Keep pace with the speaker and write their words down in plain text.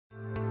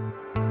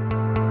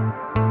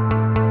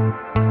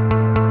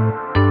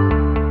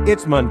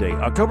It's Monday,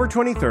 October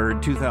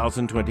 23rd,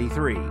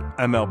 2023.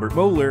 I'm Albert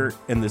Mohler,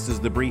 and this is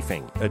The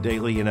Briefing, a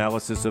daily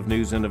analysis of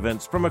news and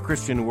events from a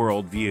Christian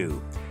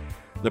worldview.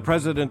 The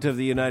President of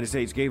the United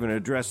States gave an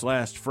address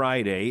last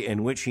Friday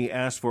in which he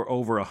asked for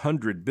over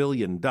 $100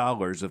 billion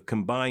of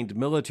combined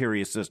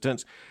military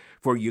assistance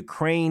for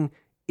Ukraine,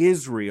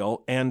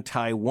 Israel, and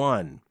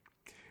Taiwan.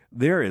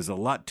 There is a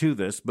lot to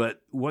this,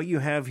 but what you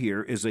have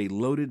here is a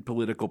loaded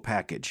political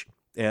package,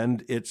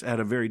 and it's at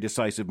a very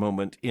decisive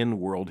moment in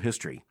world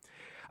history.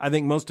 I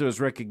think most of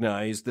us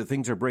recognize that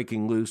things are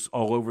breaking loose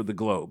all over the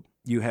globe.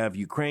 You have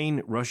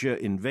Ukraine, Russia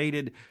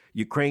invaded,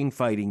 Ukraine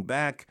fighting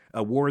back,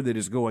 a war that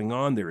is going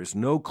on. There is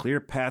no clear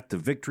path to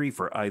victory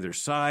for either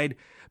side,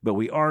 but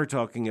we are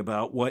talking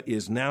about what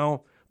is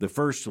now the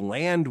first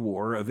land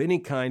war of any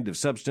kind of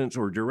substance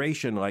or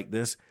duration like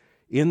this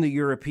in the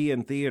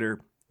European theater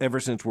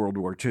ever since World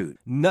War II.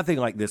 Nothing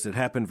like this had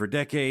happened for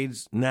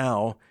decades.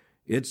 Now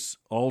it's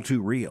all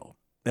too real.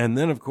 And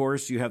then, of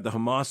course, you have the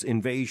Hamas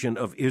invasion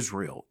of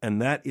Israel,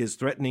 and that is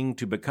threatening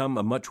to become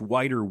a much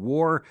wider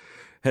war.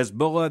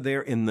 Hezbollah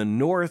there in the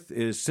north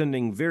is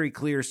sending very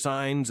clear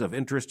signs of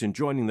interest in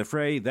joining the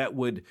fray. That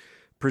would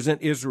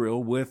present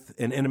Israel with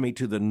an enemy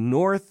to the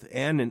north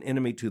and an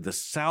enemy to the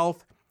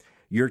south.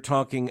 You're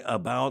talking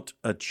about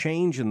a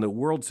change in the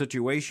world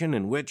situation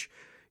in which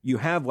you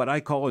have what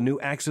I call a new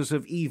axis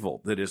of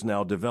evil that is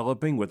now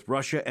developing with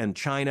Russia and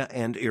China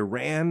and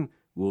Iran.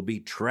 We'll be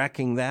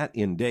tracking that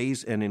in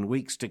days and in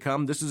weeks to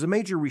come. This is a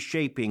major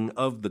reshaping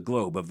of the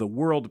globe, of the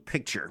world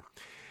picture.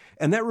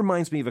 And that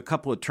reminds me of a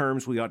couple of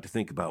terms we ought to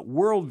think about.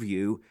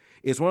 Worldview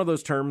is one of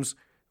those terms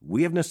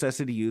we have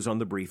necessity to use on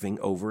the briefing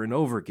over and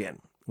over again.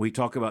 We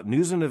talk about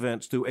news and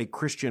events through a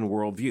Christian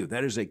worldview.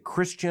 That is a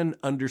Christian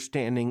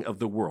understanding of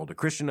the world, a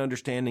Christian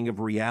understanding of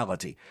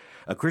reality,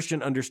 a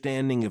Christian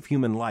understanding of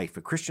human life,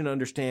 a Christian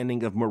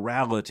understanding of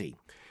morality.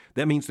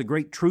 That means the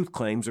great truth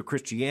claims of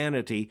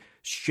Christianity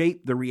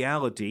shape the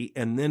reality,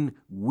 and then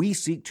we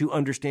seek to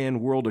understand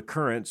world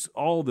occurrence,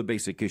 all the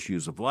basic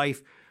issues of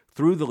life,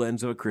 through the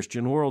lens of a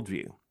Christian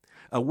worldview.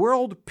 A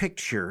world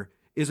picture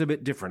is a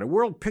bit different. A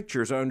world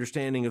picture is our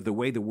understanding of the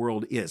way the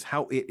world is,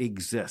 how it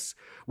exists,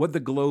 what the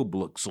globe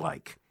looks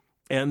like.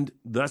 And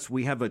thus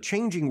we have a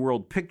changing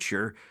world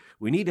picture.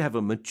 We need to have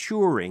a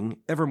maturing,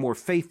 ever more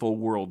faithful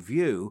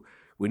worldview.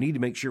 We need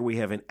to make sure we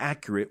have an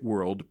accurate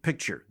world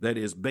picture that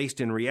is based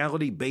in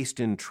reality,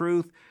 based in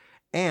truth,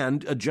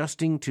 and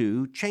adjusting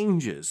to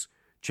changes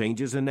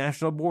in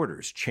national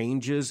borders,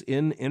 changes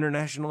in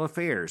international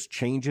affairs,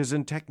 changes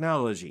in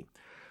technology.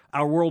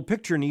 Our world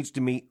picture needs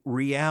to meet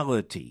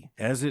reality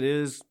as it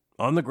is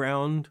on the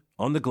ground,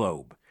 on the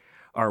globe.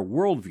 Our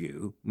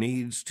worldview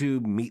needs to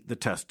meet the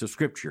test of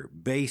Scripture,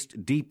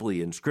 based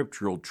deeply in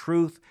scriptural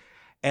truth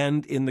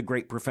and in the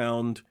great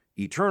profound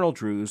eternal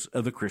truths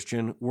of the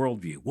Christian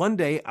worldview. One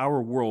day,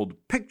 our world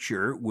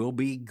picture will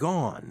be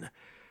gone,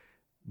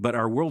 but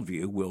our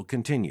worldview will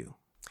continue.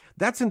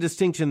 That's a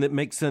distinction that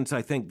makes sense,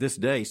 I think, this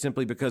day,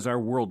 simply because our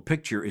world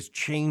picture is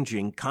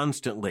changing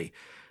constantly.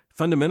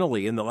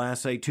 Fundamentally, in the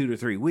last, 2 to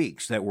 3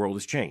 weeks, that world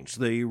has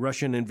changed. The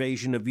Russian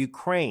invasion of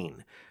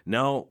Ukraine,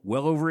 now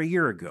well over a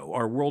year ago,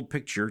 our world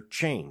picture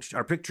changed.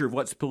 Our picture of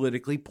what's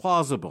politically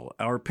plausible,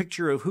 our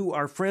picture of who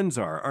our friends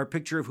are, our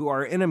picture of who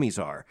our enemies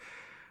are.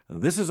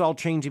 This is all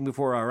changing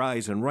before our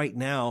eyes, and right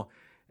now,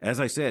 as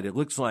I said, it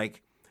looks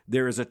like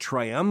there is a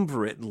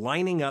triumvirate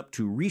lining up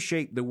to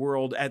reshape the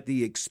world at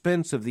the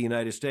expense of the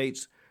United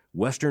States,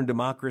 Western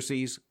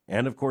democracies,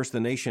 and of course the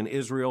nation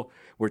Israel.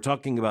 We're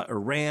talking about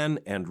Iran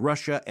and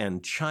Russia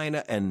and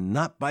China, and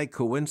not by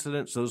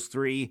coincidence, those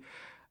three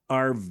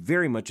are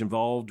very much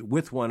involved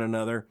with one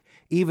another,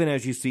 even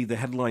as you see the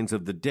headlines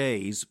of the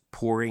days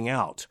pouring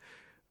out.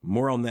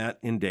 More on that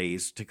in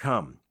days to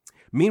come.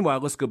 Meanwhile,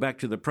 let's go back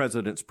to the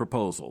president's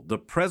proposal. The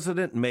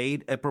president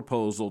made a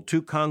proposal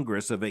to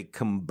Congress of a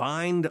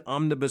combined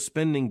omnibus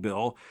spending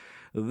bill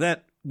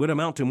that would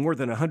amount to more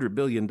than $100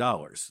 billion.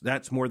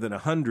 That's more than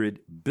 $100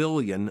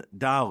 billion.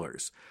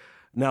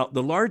 Now,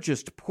 the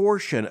largest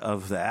portion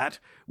of that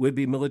would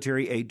be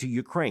military aid to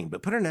Ukraine.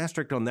 But put an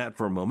asterisk on that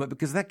for a moment,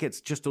 because that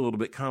gets just a little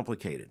bit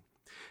complicated.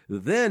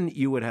 Then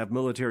you would have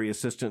military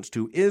assistance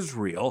to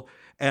Israel,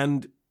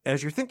 and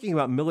as you're thinking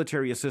about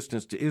military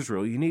assistance to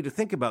Israel, you need to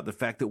think about the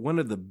fact that one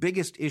of the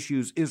biggest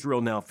issues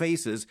Israel now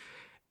faces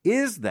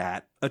is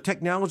that a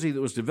technology that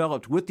was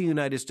developed with the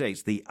United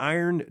States, the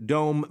Iron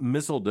Dome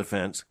missile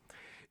defense,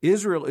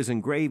 Israel is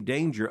in grave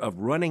danger of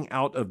running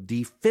out of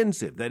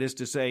defensive, that is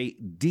to say,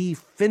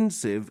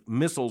 defensive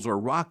missiles or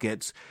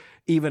rockets,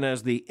 even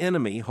as the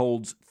enemy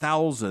holds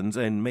thousands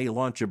and may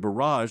launch a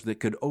barrage that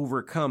could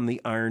overcome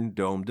the Iron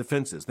Dome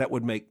defenses. That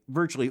would make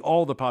virtually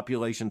all the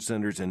population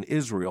centers in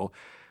Israel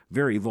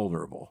very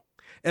vulnerable.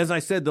 As I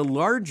said, the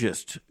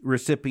largest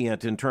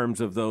recipient in terms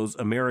of those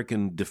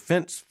American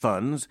defense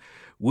funds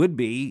would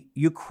be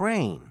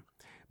Ukraine.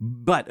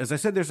 But as I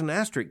said, there's an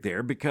asterisk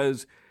there,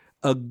 because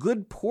a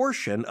good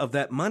portion of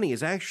that money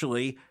is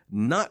actually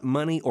not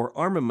money or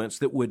armaments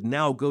that would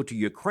now go to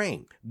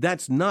Ukraine.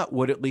 That's not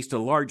what at least a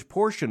large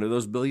portion of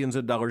those billions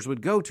of dollars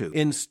would go to.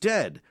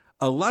 Instead,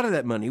 a lot of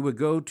that money would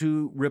go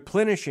to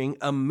replenishing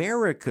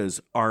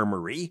America's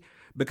armory,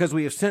 because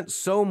we have sent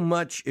so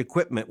much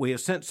equipment, we have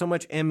sent so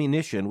much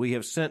ammunition, we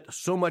have sent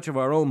so much of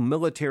our own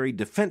military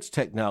defense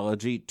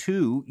technology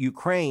to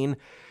Ukraine.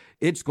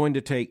 It's going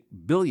to take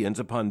billions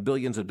upon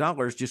billions of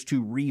dollars just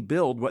to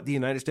rebuild what the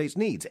United States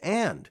needs.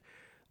 And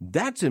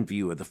that's in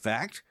view of the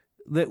fact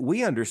that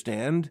we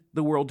understand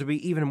the world to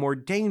be even more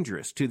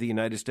dangerous to the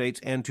United States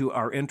and to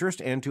our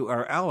interest and to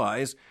our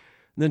allies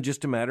than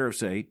just a matter of,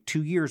 say,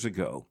 2 years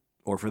ago,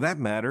 or for that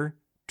matter,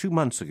 2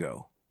 months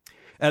ago.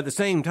 At the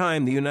same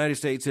time, the United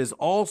States is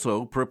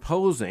also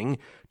proposing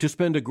to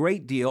spend a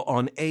great deal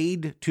on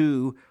aid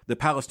to the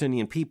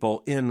Palestinian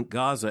people in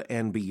Gaza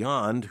and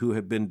beyond who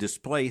have been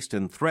displaced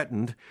and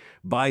threatened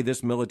by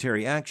this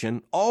military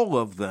action. All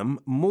of them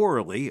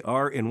morally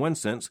are, in one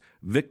sense,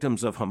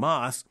 victims of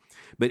Hamas.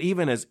 But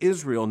even as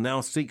Israel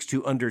now seeks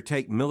to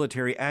undertake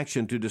military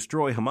action to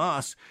destroy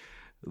Hamas,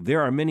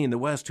 there are many in the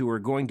West who are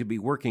going to be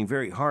working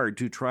very hard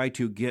to try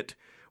to get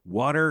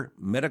water,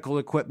 medical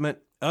equipment,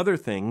 other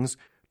things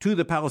to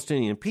the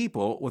Palestinian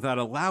people without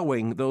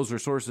allowing those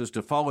resources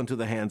to fall into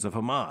the hands of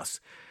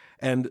Hamas.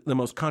 And the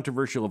most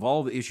controversial of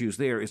all the issues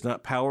there is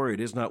not power, it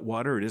is not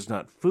water, it is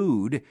not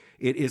food,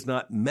 it is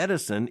not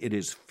medicine, it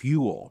is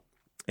fuel.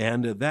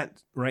 And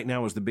that right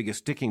now is the biggest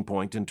sticking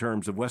point in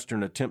terms of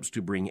Western attempts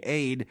to bring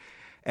aid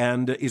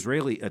and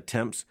Israeli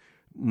attempts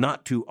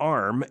not to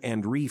arm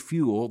and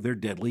refuel their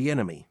deadly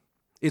enemy.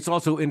 It's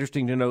also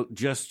interesting to note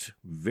just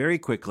very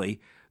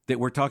quickly that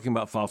we're talking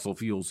about fossil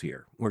fuels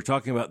here. We're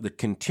talking about the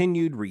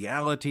continued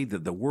reality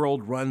that the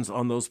world runs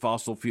on those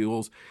fossil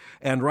fuels.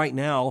 And right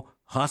now,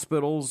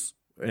 hospitals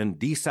and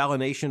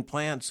desalination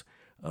plants,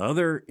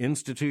 other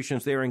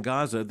institutions there in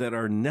Gaza that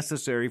are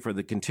necessary for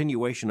the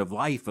continuation of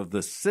life of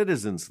the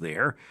citizens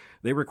there,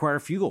 they require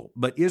fuel.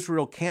 But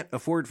Israel can't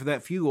afford for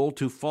that fuel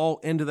to fall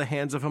into the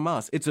hands of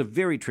Hamas. It's a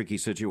very tricky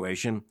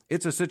situation.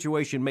 It's a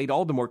situation made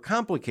all the more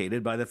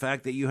complicated by the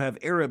fact that you have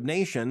Arab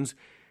nations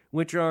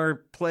which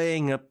are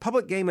playing a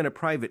public game and a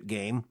private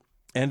game.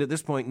 And at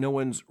this point, no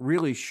one's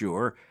really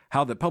sure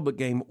how the public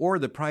game or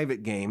the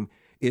private game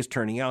is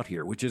turning out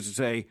here, which is to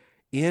say,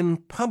 in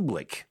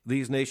public,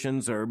 these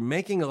nations are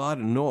making a lot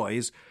of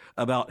noise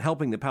about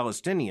helping the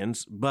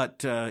Palestinians,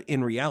 but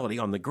in reality,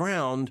 on the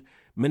ground,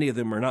 many of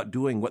them are not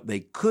doing what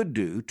they could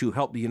do to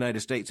help the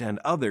United States and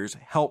others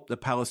help the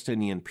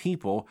Palestinian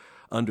people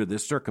under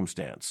this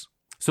circumstance.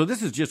 So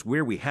this is just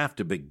where we have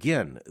to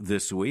begin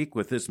this week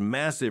with this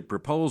massive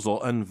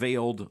proposal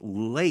unveiled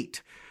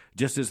late,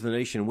 just as the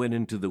nation went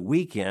into the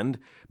weekend,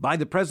 by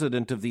the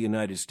President of the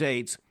United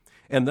States.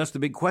 And thus the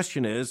big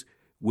question is,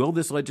 will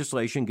this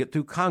legislation get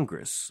through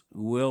Congress?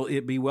 Will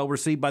it be well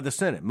received by the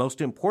Senate?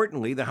 Most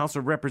importantly, the House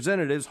of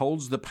Representatives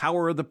holds the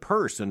power of the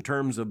purse in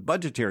terms of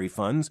budgetary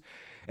funds,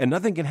 and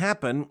nothing can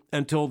happen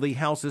until the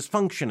House is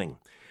functioning.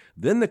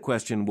 Then the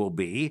question will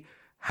be,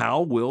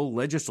 how will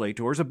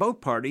legislators of both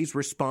parties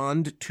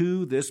respond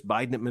to this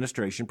Biden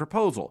administration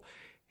proposal?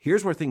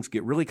 Here's where things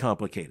get really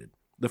complicated.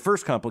 The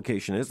first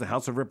complication is the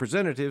House of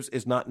Representatives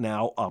is not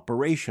now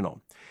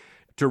operational.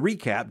 To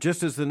recap,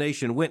 just as the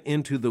nation went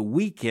into the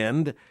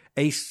weekend,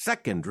 a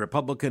second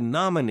Republican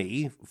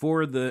nominee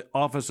for the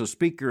office of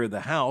Speaker of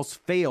the House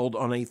failed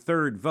on a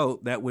third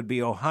vote. That would be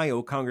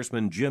Ohio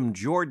Congressman Jim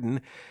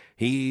Jordan.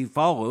 He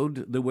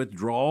followed the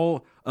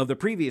withdrawal of the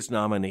previous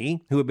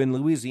nominee, who had been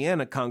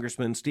Louisiana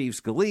Congressman Steve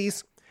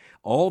Scalise.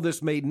 All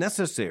this made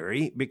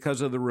necessary because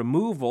of the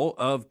removal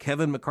of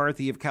Kevin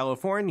McCarthy of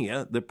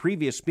California, the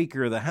previous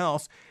Speaker of the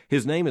House.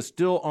 His name is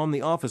still on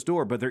the office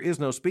door, but there is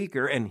no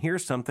Speaker. And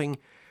here's something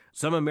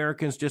some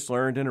Americans just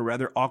learned in a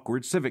rather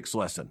awkward civics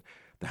lesson.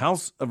 The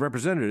House of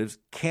Representatives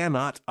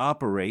cannot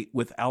operate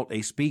without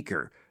a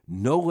Speaker.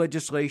 No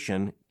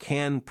legislation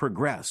can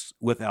progress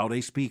without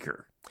a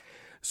Speaker.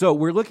 So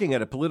we're looking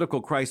at a political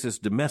crisis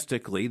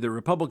domestically. The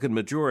Republican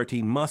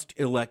majority must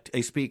elect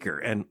a Speaker,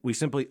 and we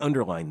simply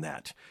underline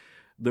that.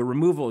 The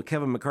removal of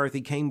Kevin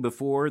McCarthy came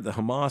before the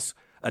Hamas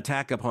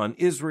attack upon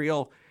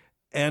Israel,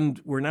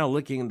 and we're now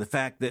looking at the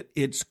fact that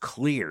it's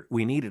clear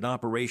we need an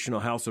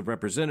operational House of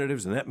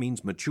Representatives, and that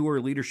means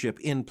mature leadership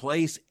in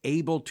place,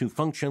 able to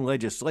function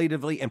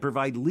legislatively and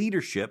provide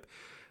leadership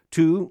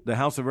to the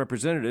House of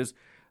Representatives.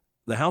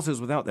 The House is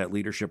without that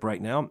leadership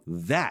right now.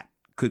 That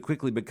could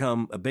quickly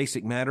become a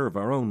basic matter of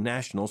our own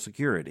national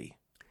security.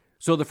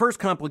 So the first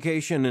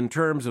complication in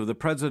terms of the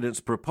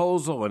president's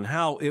proposal and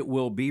how it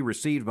will be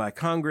received by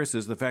Congress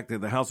is the fact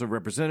that the House of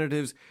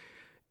Representatives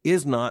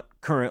is not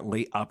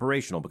currently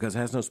operational because it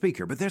has no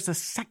speaker. But there's a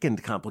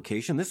second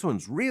complication. This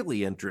one's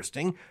really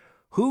interesting.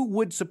 Who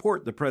would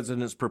support the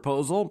president's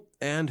proposal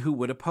and who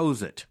would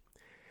oppose it?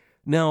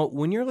 Now,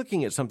 when you're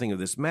looking at something of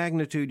this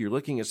magnitude, you're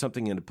looking at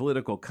something in a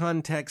political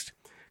context,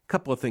 a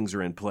couple of things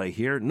are in play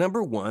here.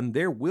 Number one,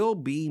 there will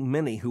be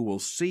many who will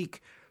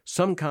seek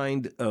some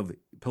kind of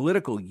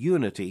political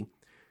unity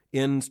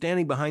in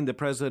standing behind the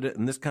president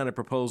in this kind of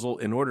proposal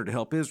in order to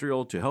help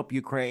Israel, to help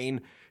Ukraine,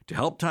 to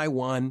help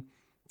Taiwan,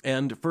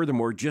 and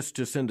furthermore, just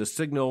to send a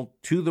signal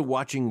to the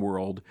watching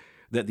world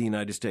that the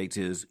United States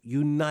is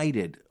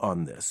united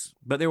on this.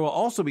 But there will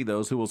also be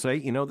those who will say,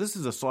 this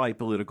is a sly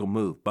political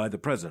move by the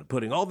president,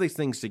 putting all these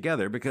things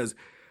together because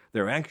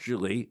there are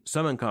actually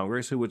some in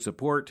Congress who would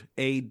support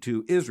aid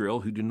to Israel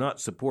who do not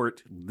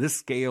support this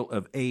scale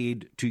of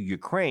aid to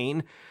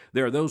Ukraine.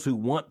 There are those who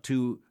want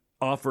to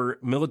offer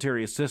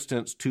military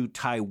assistance to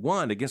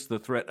Taiwan against the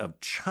threat of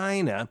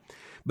China.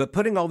 But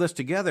putting all this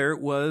together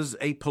was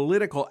a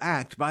political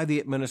act by the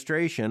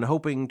administration,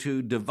 hoping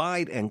to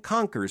divide and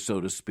conquer, so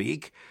to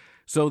speak,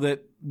 so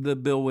that the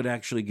bill would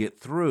actually get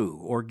through,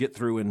 or get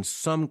through in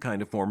some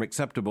kind of form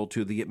acceptable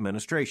to the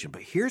administration.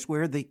 But here's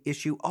where the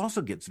issue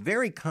also gets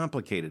very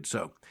complicated.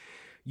 So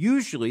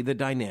usually the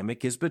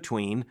dynamic is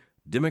between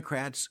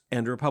Democrats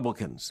and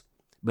Republicans.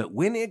 But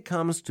when it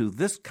comes to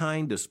this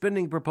kind of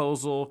spending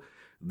proposal,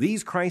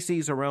 these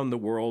crises around the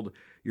world,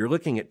 you're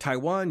looking at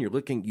Taiwan, you're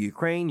looking at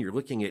Ukraine, you're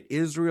looking at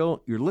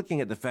Israel, you're looking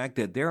at the fact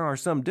that there are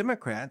some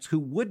Democrats who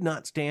would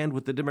not stand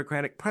with the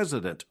Democratic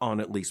president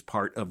on at least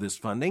part of this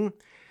funding.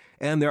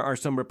 And there are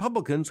some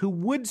Republicans who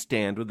would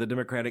stand with the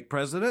Democratic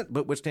president,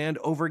 but would stand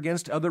over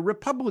against other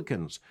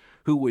Republicans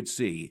who would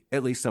see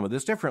at least some of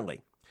this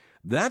differently.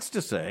 That's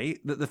to say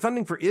that the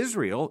funding for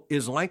Israel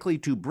is likely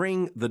to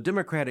bring the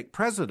Democratic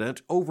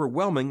president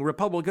overwhelming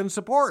Republican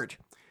support.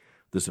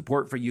 The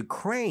support for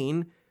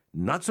Ukraine,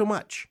 not so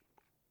much.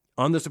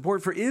 On the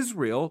support for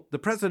Israel, the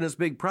president's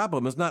big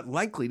problem is not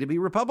likely to be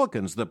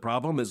Republicans. The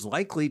problem is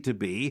likely to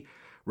be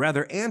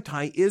rather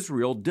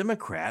anti-Israel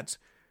Democrats.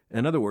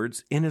 In other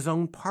words, in his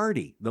own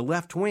party, the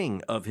left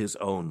wing of his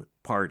own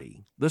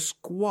party, the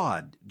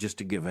Squad, just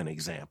to give an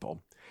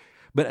example.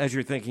 But as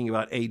you're thinking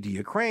about aid to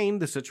Ukraine,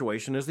 the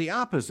situation is the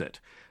opposite.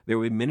 There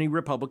would be many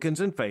Republicans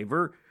in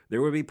favor.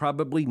 There would be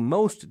probably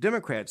most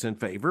Democrats in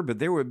favor, but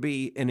there would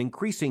be an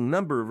increasing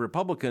number of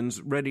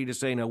Republicans ready to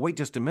say, now, wait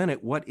just a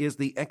minute, what is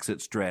the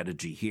exit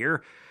strategy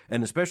here?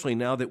 And especially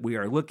now that we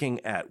are looking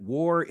at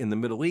war in the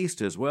Middle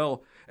East as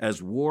well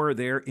as war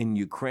there in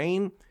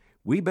Ukraine,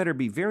 we better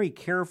be very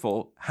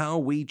careful how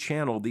we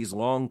channel these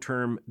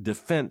long-term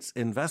defense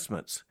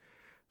investments.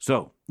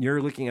 So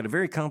you're looking at a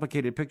very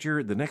complicated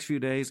picture. The next few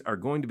days are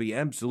going to be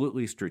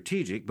absolutely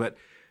strategic, but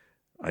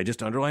I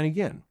just underline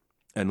again,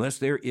 unless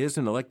there is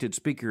an elected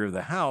Speaker of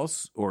the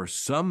House or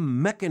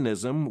some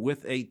mechanism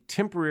with a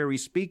temporary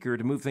speaker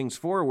to move things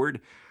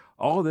forward,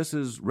 all of this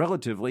is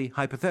relatively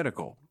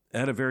hypothetical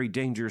at a very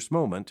dangerous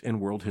moment in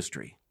world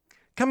history.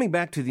 Coming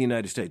back to the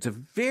United States, a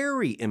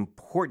very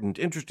important,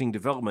 interesting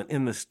development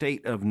in the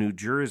state of New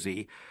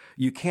Jersey.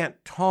 You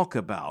can't talk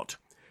about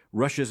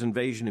Russia's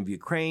invasion of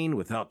Ukraine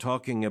without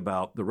talking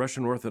about the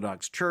Russian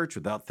Orthodox Church,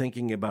 without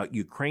thinking about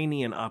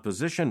Ukrainian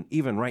opposition,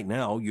 even right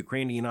now,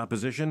 Ukrainian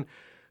opposition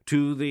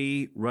to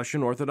the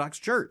Russian Orthodox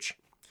Church.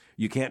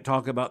 You can't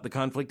talk about the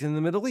conflict in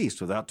the Middle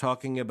East without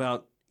talking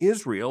about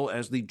Israel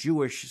as the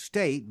Jewish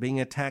state being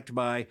attacked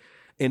by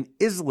an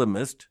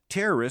Islamist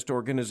terrorist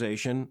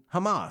organization,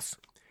 Hamas.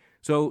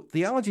 So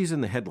theology's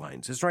in the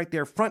headlines. It's right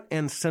there front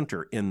and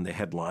center in the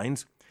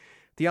headlines.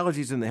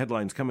 Theology's in the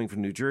headlines coming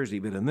from New Jersey,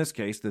 but in this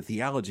case, the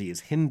theology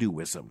is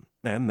Hinduism,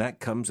 and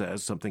that comes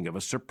as something of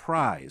a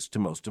surprise to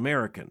most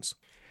Americans.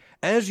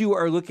 As you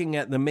are looking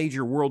at the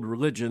major world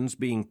religions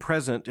being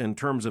present in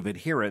terms of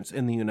adherence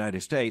in the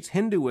United States,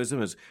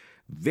 Hinduism is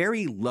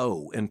very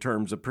low in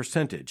terms of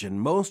percentage,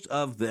 and most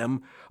of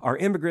them are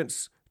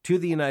immigrants to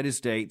the United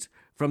States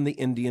from the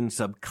Indian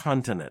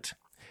subcontinent.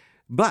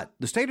 But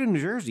the state of New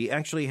Jersey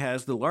actually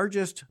has the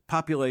largest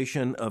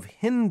population of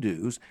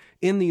Hindus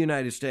in the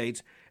United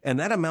States, and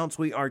that amounts,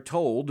 we are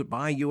told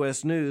by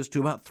U.S. News, to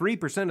about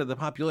 3% of the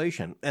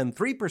population. And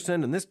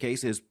 3% in this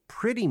case is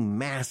pretty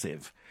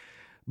massive.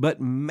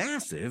 But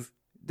massive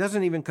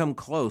doesn't even come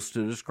close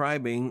to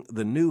describing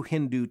the new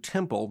Hindu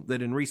temple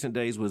that in recent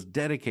days was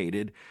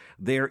dedicated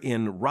there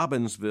in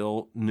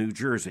Robbinsville, New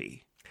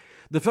Jersey.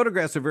 The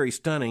photographs are very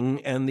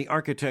stunning, and the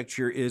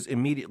architecture is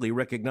immediately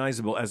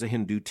recognizable as a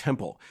Hindu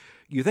temple.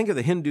 You think of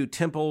the Hindu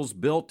temples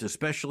built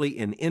especially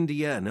in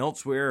India and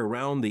elsewhere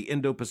around the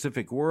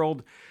Indo-Pacific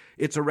world,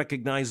 it's a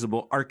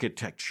recognizable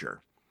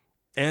architecture.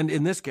 And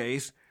in this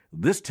case,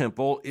 this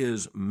temple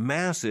is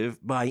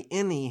massive by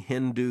any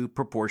Hindu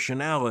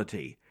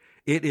proportionality.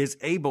 It is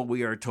able,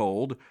 we are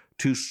told,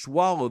 to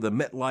swallow the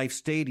MetLife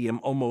Stadium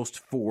almost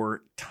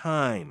 4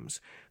 times.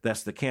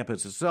 That's the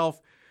campus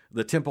itself.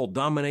 The temple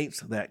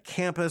dominates that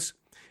campus.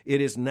 It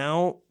is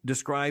now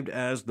described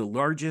as the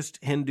largest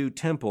Hindu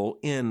temple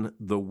in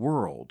the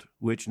world,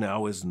 which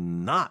now is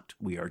not,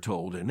 we are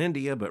told, in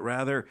India, but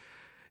rather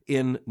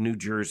in New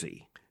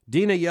Jersey.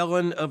 Dina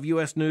Yellen of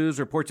U.S. News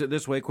reports it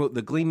this way, quote,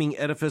 "The gleaming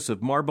edifice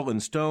of marble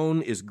and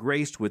stone is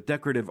graced with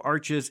decorative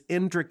arches,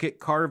 intricate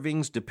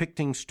carvings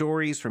depicting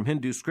stories from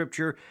Hindu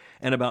scripture,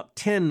 and about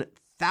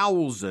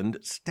 10,000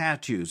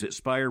 statues. Its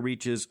spire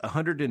reaches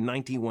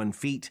 191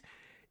 feet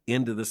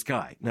into the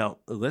sky." Now,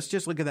 let's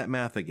just look at that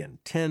math again.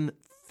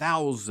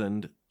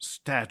 10,000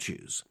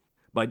 statues.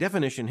 By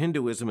definition,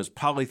 Hinduism is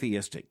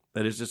polytheistic.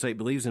 That is to say, it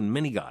believes in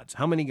many gods.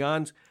 How many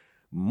gods?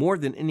 More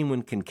than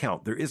anyone can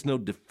count. There is no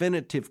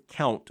definitive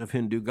count of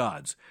Hindu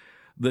gods.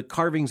 The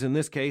carvings in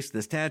this case,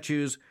 the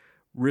statues,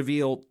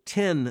 reveal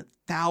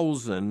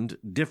 10,000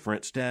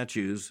 different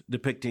statues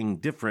depicting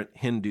different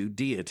Hindu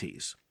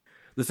deities.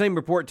 The same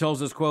report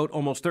tells us, quote,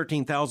 almost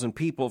 13,000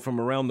 people from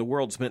around the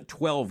world spent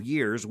 12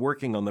 years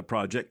working on the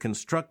project,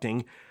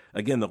 constructing,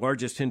 again, the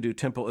largest Hindu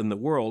temple in the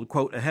world,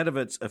 quote, ahead of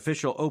its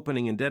official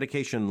opening and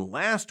dedication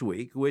last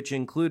week, which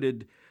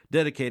included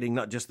dedicating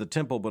not just the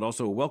temple, but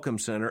also a welcome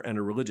center and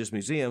a religious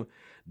museum.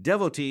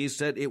 Devotees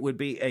said it would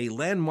be a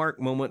landmark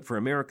moment for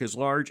America's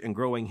large and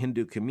growing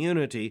Hindu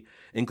community,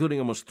 including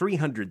almost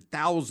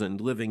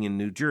 300,000 living in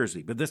New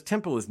Jersey. But this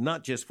temple is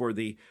not just for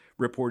the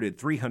reported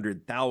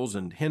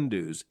 300,000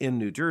 Hindus in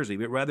New Jersey,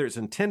 but rather it's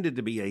intended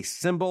to be a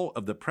symbol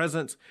of the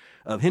presence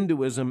of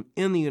Hinduism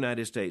in the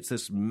United States,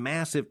 this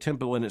massive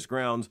temple in its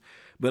grounds,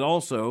 but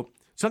also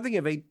something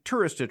of a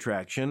tourist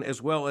attraction as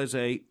well as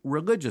a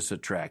religious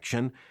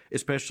attraction,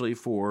 especially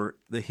for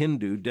the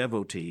Hindu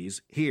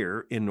devotees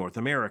here in North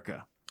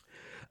America.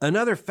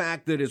 Another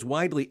fact that is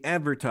widely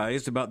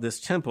advertised about this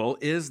temple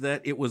is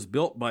that it was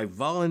built by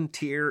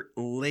volunteer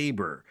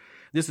labor.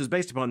 This is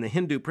based upon the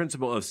Hindu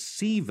principle of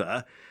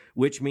Siva,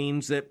 which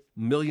means that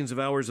millions of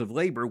hours of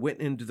labor went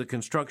into the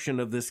construction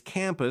of this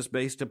campus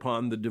based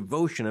upon the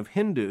devotion of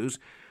Hindus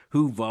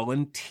who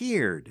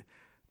volunteered.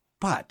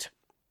 But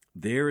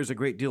there is a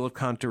great deal of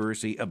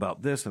controversy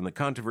about this, and the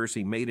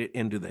controversy made it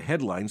into the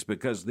headlines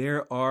because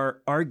there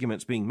are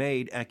arguments being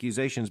made,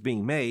 accusations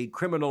being made,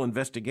 criminal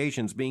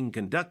investigations being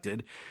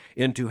conducted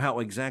into how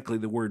exactly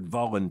the word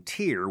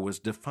volunteer was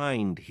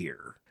defined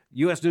here.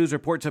 U.S. News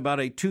reports about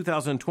a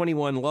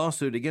 2021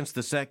 lawsuit against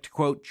the sect,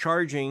 quote,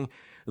 charging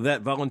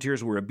that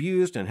volunteers were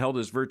abused and held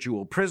as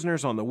virtual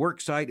prisoners on the work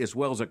site, as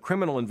well as a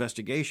criminal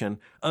investigation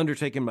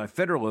undertaken by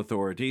federal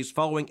authorities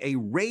following a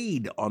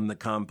raid on the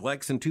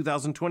complex in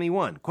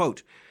 2021.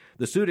 Quote,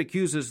 the suit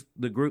accuses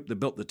the group that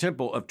built the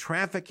temple of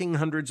trafficking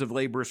hundreds of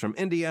laborers from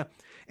India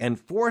and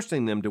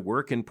forcing them to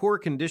work in poor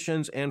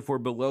conditions and for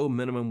below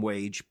minimum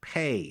wage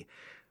pay.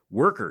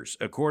 Workers,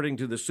 according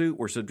to the suit,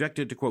 were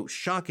subjected to, quote,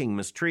 shocking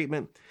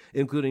mistreatment,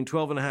 including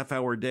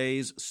 12.5-hour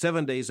days,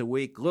 7 days a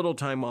week, little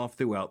time off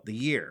throughout the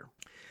year.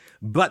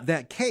 But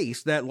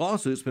that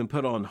lawsuit's been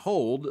put on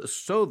hold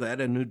so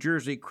that a New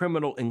Jersey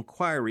criminal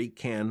inquiry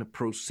can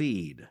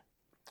proceed.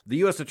 The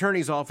U.S.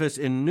 Attorney's Office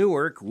in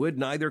Newark would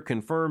neither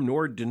confirm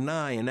nor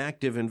deny an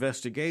active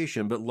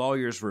investigation, but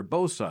lawyers for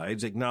both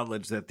sides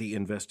acknowledge that the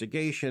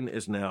investigation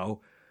is now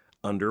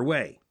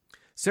underway.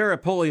 Sarah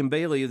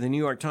Pulliam-Bailey of the New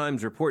York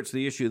Times reports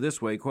the issue this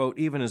way, quote,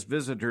 even as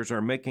visitors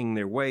are making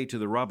their way to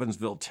the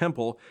Robbinsville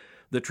Temple,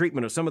 the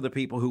treatment of some of the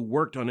people who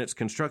worked on its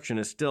construction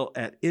is still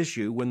at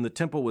issue. When the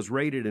temple was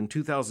raided in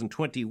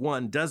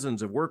 2021,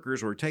 dozens of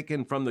workers were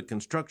taken from the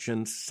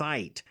construction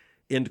site,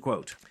 end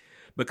quote.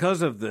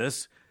 Because of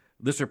this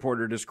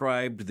reporter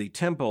described the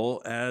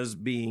temple as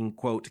being,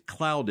 quote,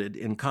 clouded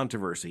in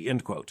controversy,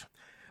 end quote.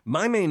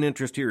 My main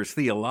interest here is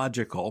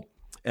theological,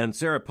 and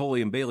Sarah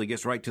Pulliam-Bailey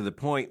gets right to the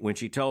point when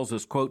she tells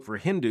us, quote, for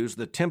Hindus,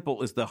 the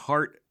temple is the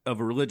heart of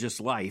a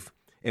religious life,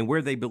 and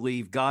where they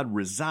believe God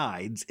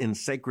resides in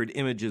sacred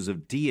images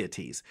of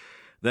deities.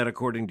 That,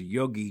 according to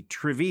Yogi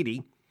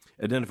Trivedi,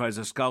 identifies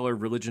a scholar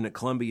of religion at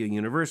Columbia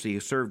University who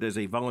served as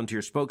a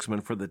volunteer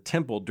spokesman for the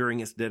temple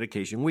during its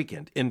dedication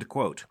weekend, end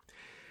quote.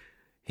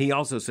 He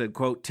also said,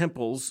 quote,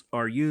 temples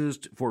are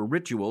used for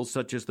rituals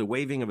such as the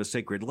waving of a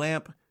sacred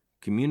lamp,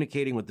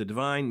 communicating with the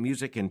divine,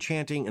 music and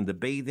chanting, and the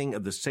bathing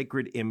of the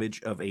sacred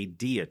image of a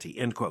deity,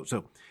 end quote.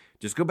 So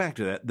just go back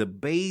to that, the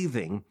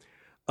bathing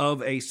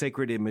of a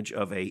sacred image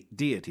of a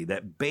deity.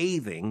 That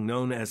bathing,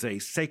 known as a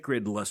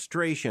sacred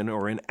lustration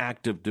or an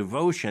act of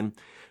devotion,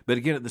 but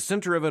again, at the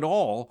center of it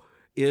all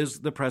is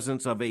the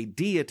presence of a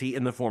deity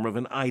in the form of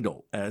an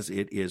idol, as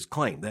it is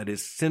claimed. That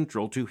is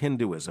central to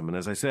Hinduism. And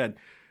as I said,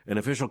 an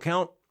official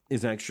count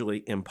is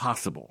actually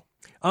impossible.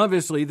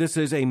 Obviously, this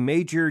is a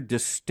major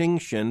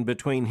distinction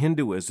between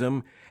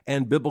Hinduism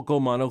and biblical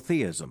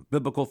monotheism,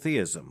 biblical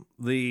theism,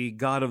 the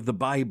God of the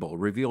Bible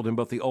revealed in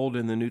both the Old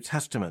and the New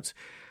Testaments.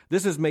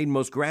 This is made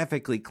most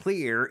graphically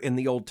clear in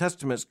the Old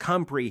Testament's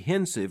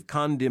comprehensive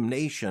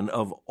condemnation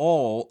of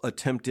all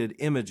attempted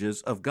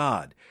images of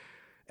God.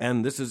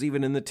 And this is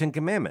even in the Ten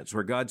Commandments,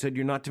 where God said,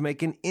 you're not to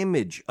make an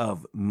image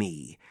of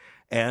me.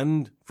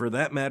 And for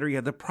that matter, you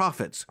have the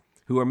prophets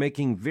who are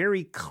making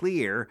very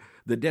clear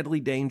the deadly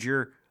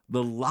danger,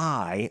 the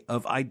lie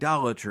of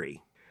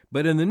idolatry.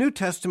 But in the New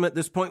Testament,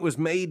 this point was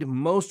made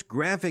most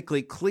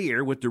graphically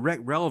clear with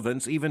direct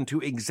relevance even to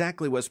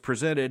exactly what's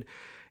presented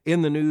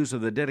in the news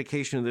of the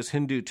dedication of this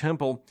Hindu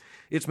temple.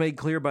 It's made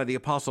clear by the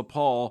Apostle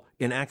Paul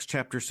in Acts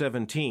chapter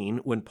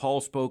 17 when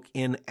Paul spoke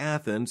in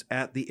Athens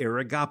at the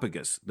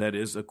Areopagus. That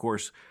is, of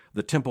course,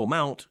 the Temple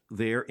Mount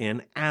there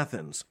in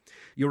Athens.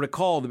 You'll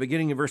recall the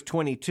beginning of verse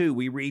 22,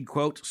 we read,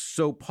 quote,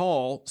 so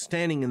Paul,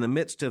 standing in the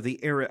midst of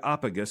the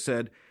Areopagus,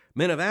 said,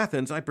 men of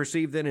Athens, I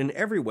perceive that in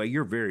every way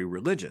you're very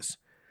religious.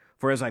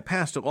 For as I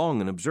passed along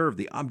and observed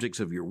the objects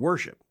of your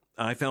worship,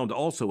 I found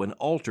also an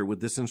altar with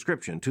this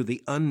inscription, to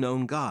the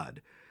unknown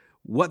God.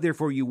 What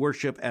therefore you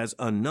worship as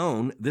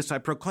unknown, this I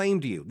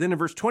proclaim to you. Then in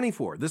verse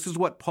 24, this is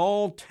what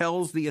Paul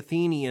tells the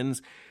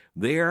Athenians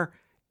there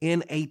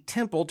in a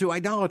temple to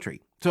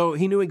idolatry. So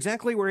he knew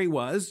exactly where he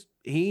was.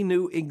 He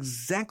knew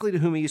exactly to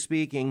whom he was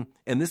speaking,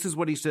 and this is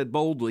what he said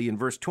boldly in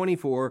verse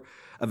 24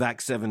 of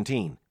Acts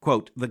 17.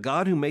 Quote, "The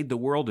God who made the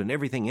world and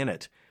everything in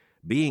it,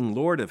 being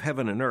Lord of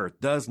heaven and earth,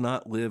 does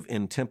not live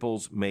in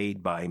temples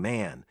made by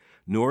man,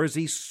 nor is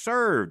he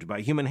served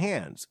by human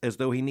hands, as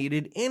though he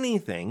needed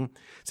anything,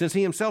 since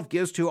he himself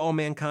gives to all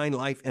mankind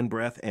life and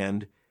breath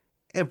and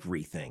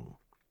everything."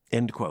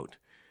 End quote.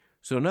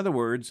 So in other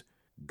words,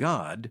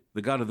 God,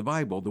 the God of the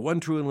Bible, the one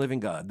true and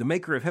living God, the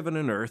maker of heaven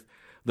and earth,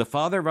 the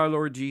Father of our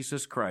Lord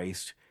Jesus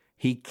Christ,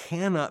 he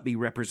cannot be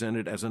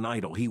represented as an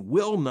idol. He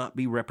will not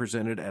be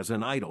represented as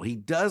an idol. He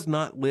does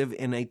not live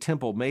in a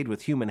temple made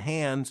with human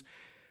hands,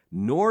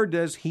 nor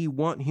does he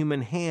want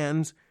human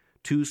hands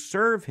to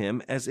serve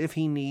him as if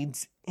he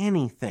needs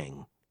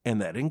anything,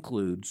 and that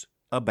includes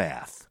a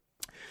bath.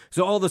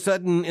 So all of a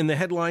sudden, in the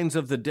headlines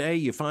of the day,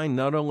 you find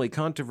not only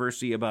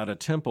controversy about a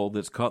temple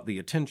that's caught the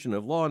attention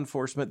of law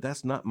enforcement.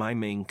 That's not my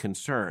main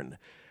concern.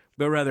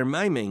 But rather,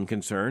 my main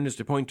concern is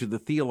to point to the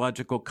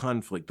theological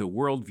conflict, the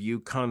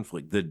worldview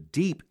conflict, the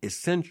deep,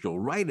 essential,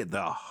 right at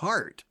the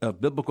heart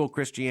of biblical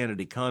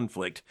Christianity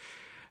conflict.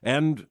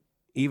 And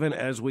even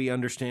as we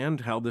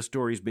understand how this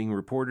story is being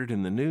reported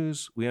in the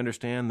news, we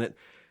understand that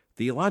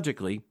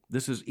theologically,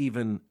 this is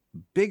even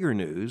bigger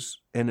news,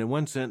 and in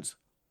one sense,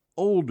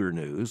 older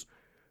news,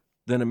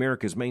 than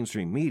America's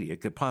mainstream media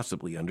could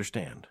possibly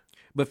understand.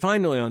 But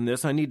finally on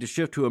this, I need to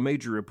shift to a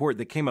major report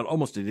that came out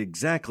almost at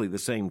exactly the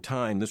same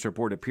time. This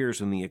report appears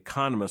in The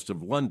Economist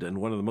of London,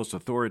 one of the most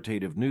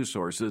authoritative news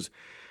sources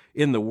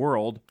in the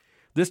world.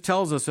 This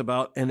tells us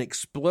about an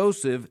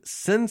explosive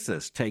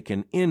census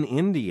taken in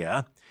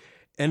India,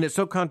 and it's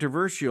so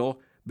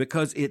controversial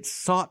because it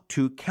sought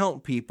to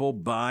count people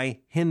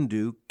by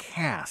Hindu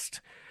caste.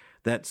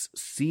 That's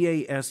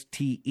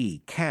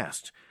C-A-S-T-E,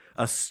 caste,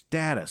 a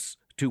status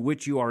to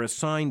which you are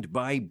assigned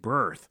by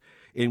birth,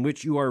 in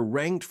which you are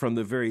ranked from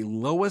the very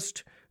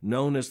lowest,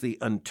 known as the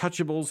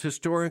untouchables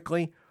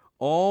historically,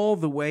 all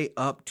the way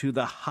up to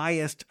the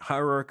highest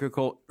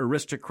hierarchical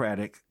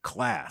aristocratic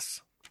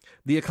class.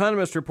 The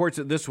Economist reports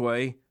it this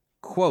way,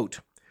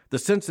 quote, "The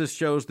census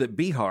shows that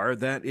Bihar,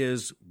 that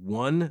is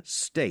one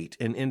state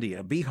in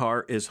India,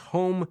 Bihar is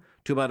home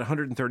to about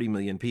 130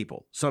 million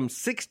people. Some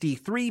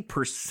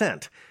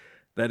 63%,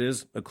 that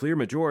is a clear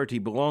majority,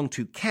 belong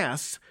to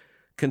castes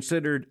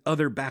considered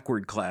other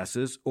backward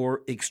classes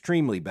or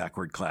extremely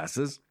backward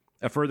classes.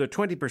 A further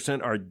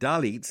 20% are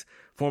Dalits,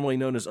 formerly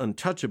known as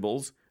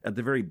untouchables, at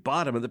the very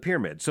bottom of the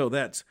pyramid. So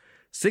that's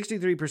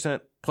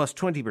 63% plus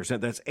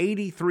 20%. That's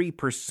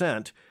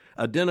 83%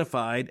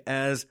 identified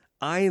as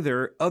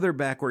either other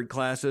backward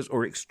classes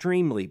or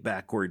extremely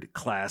backward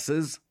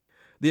classes.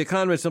 The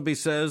Economist simply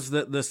says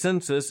that the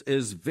census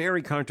is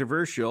very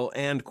controversial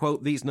and,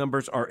 quote, "these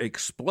numbers are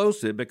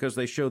explosive because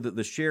they show that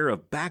the share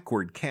of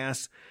backward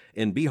castes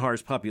in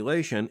Bihar's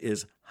population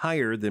is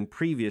higher than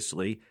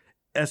previously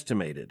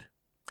estimated."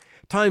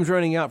 Time's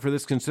running out for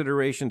this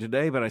consideration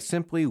today, but I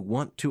simply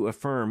want to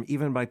affirm,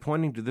 even by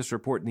pointing to this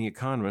report in The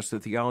Economist,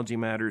 that theology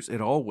matters.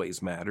 It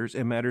always matters.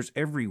 It matters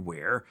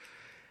everywhere,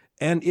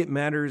 and it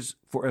matters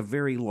for a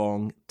very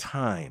long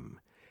time.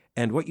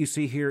 And what you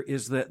see here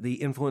is that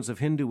the influence of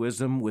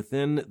Hinduism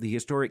within the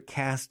historic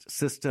caste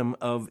system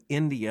of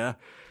India,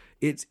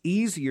 it's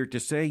easier to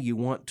say you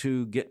want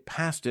to get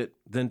past it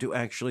than to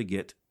actually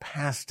get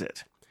past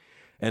it.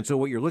 And so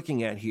what you're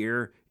looking at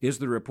here is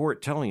the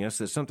report telling us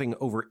that something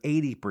over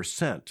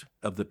 80%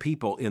 of the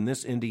people in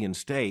this Indian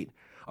state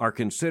are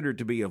considered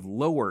to be of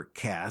lower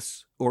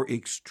castes or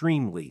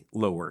extremely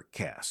lower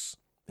castes.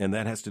 And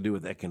that has to do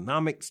with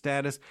economic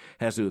status,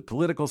 has to do with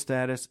political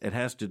status. It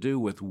has to do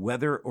with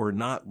whether or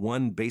not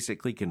one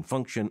basically can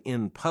function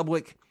in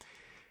public.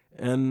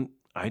 And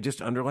I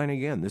just underline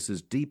again, this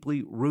is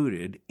deeply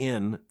rooted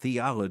in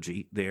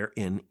theology there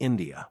in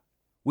India.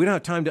 We don't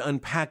have time to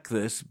unpack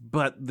this,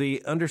 but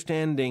the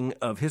understanding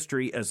of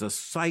history as a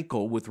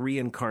cycle with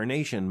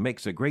reincarnation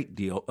makes a great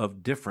deal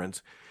of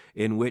difference,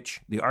 in which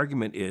the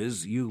argument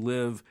is you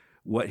live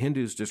what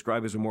Hindus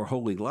describe as a more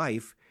holy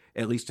life,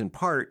 at least in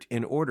part,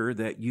 in order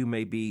that you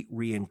may be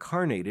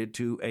reincarnated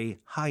to a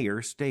higher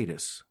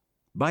status.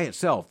 By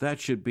itself, that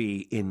should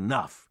be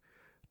enough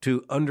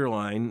to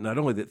underline not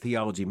only that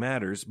theology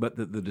matters, but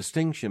that the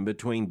distinction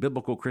between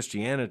biblical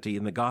Christianity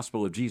and the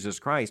gospel of Jesus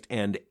Christ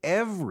and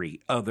every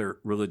other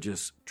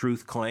religious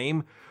truth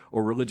claim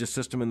or religious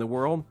system in the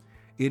world,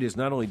 it is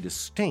not only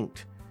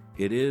distinct,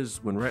 it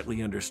is, when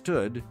rightly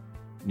understood,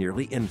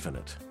 nearly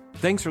infinite.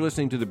 Thanks for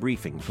listening to The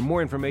Briefing. For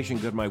more information,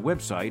 go to my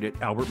website at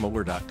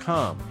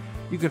albertmohler.com.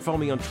 You can follow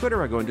me on Twitter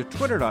by going to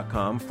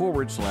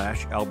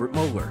twitter.com/Albert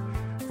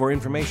Mohler. For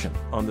information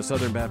on the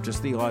Southern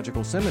Baptist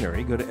Theological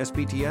Seminary, go to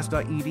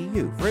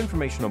sbts.edu. For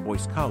information on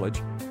Boyce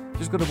College,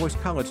 just go to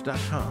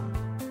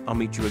boycecollege.com. I'll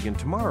meet you again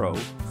tomorrow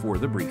for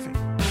The Briefing.